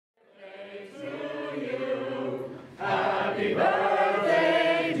Happy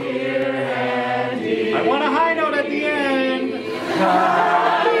birthday, dear Andy. I want a high note at the end.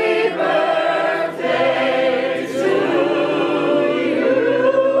 Happy birthday to you.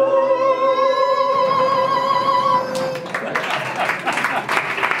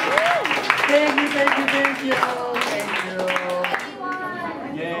 Thank you, thank you, thank you. Thank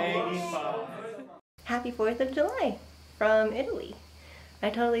you. Yay, IMFA. Happy 4th of July from Italy. I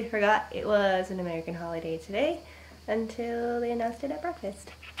totally forgot it was an American holiday today until they announced it at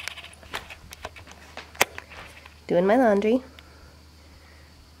breakfast. Doing my laundry.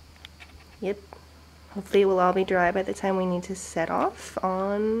 Yep. Hopefully it will all be dry by the time we need to set off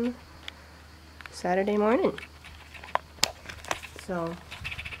on Saturday morning. So,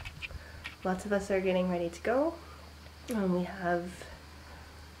 lots of us are getting ready to go. We have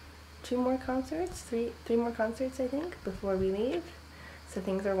three more concerts I think, before we leave. So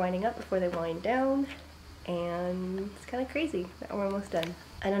things are winding up before they wind down, and it's kind of crazy that we're almost done.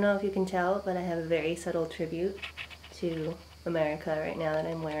 I don't know if you can tell, but I have a very subtle tribute to America right now that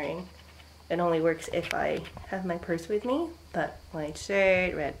I'm wearing. It only works if I have my purse with me, but white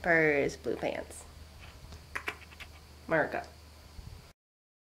shirt, red purse, blue pants. America.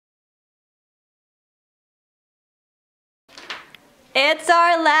 It's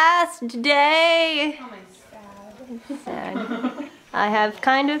our last day! Oh, my sad. I have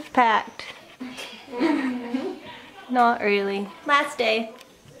kind of packed. Not really. Last day.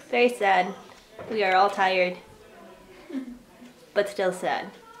 Very sad. We are all tired. But still sad.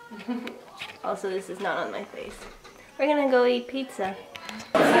 Also, this is not on my face. We're gonna go eat pizza.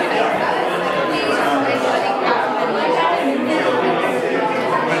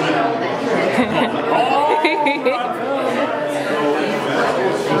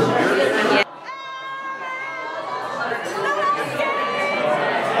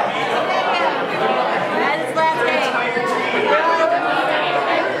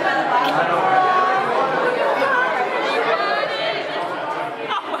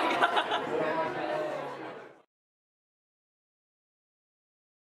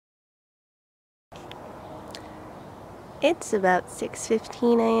 It's about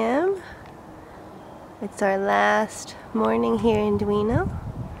 6:15 a.m. It's our last morning here in Duino.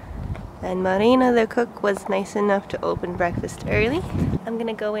 And Marina, the cook, was nice enough to open breakfast early. I'm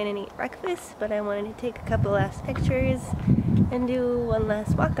gonna go in and eat breakfast, but I wanted to take a couple last pictures and do one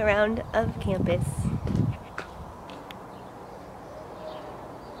last walk around of campus.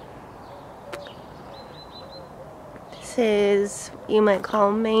 This is what you might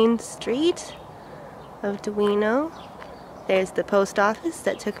call Main Street of Duino. There's the post office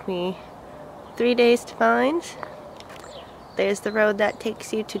that took me 3 days to find. There's the road that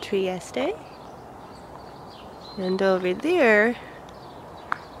takes you to Trieste. And over there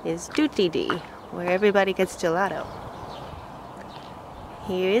is Duty, where everybody gets gelato.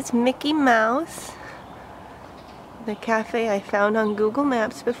 Here is Mickey Mouse, the cafe I found on Google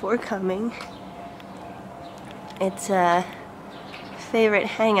Maps before coming. It's a favorite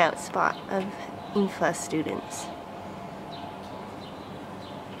hangout spot of IMFA students.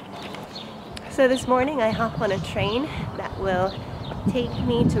 So this morning I hop on a train that will take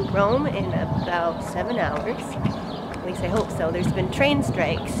me to Rome in about 7 hours. At least I hope so. There's been train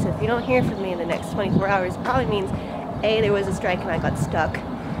strikes, so if you don't hear from me in the next 24 hours, it probably means A, there was a strike and I got stuck,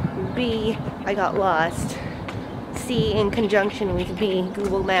 B, I got lost, C, in conjunction with B,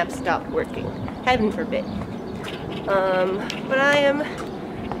 Google Maps stopped working. Heaven forbid. But I am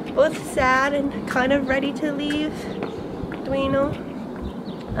both sad and kind of ready to leave Duino.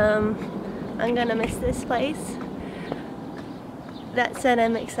 I'm gonna miss this place. That said,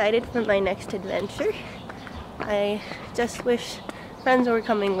 I'm excited for my next adventure. I just wish friends were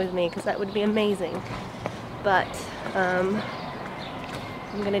coming with me because that would be amazing. But I'm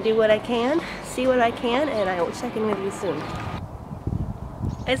gonna do what I can, see what I can, and I will check in with you soon.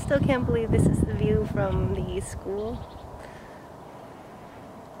 I still can't believe this is the view from the school.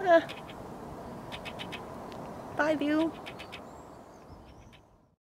 Bye, view.